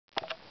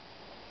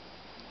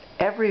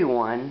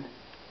everyone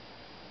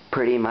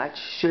pretty much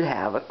should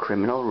have a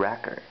criminal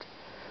record.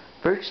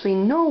 Virtually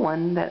no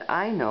one that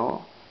I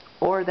know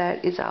or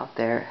that is out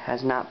there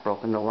has not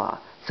broken the law.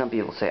 Some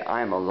people say,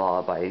 I'm a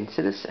law-abiding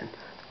citizen.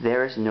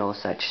 There is no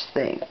such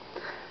thing.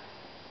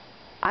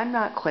 I'm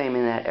not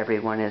claiming that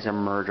everyone is a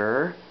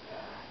murderer.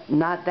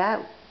 Not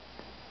that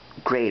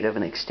great of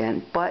an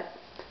extent, but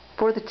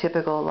for the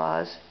typical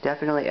laws,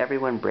 definitely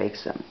everyone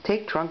breaks them.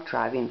 Take drunk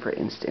driving, for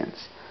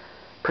instance.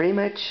 Pretty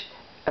much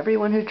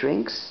everyone who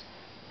drinks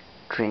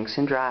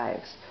and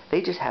drives.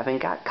 They just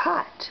haven't got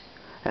caught.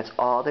 That's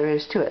all there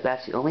is to it.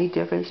 That's the only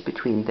difference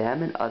between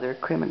them and other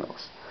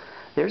criminals.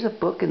 There's a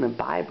book in the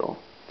Bible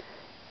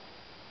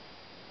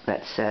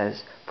that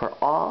says, for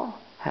all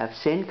have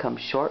sinned, come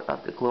short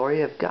of the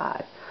glory of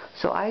God.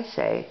 So I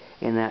say,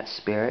 in that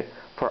spirit,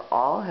 for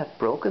all have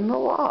broken the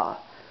law,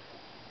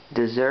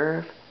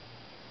 deserve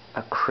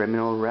a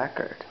criminal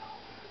record.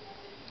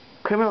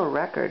 Criminal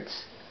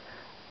records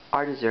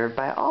are deserved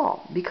by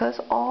all, because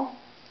all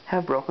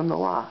have broken the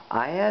law.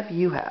 I have,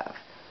 you have.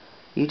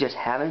 You just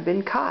haven't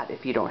been caught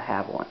if you don't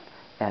have one.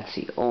 That's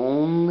the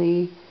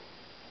only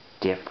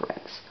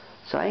difference.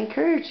 So I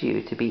encourage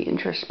you to be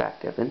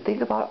introspective and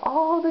think about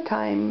all the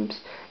times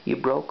you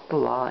broke the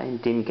law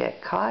and didn't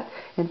get caught,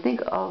 and think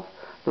of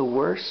the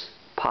worst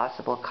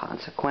possible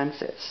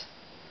consequences.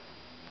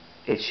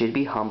 It should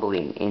be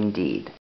humbling indeed.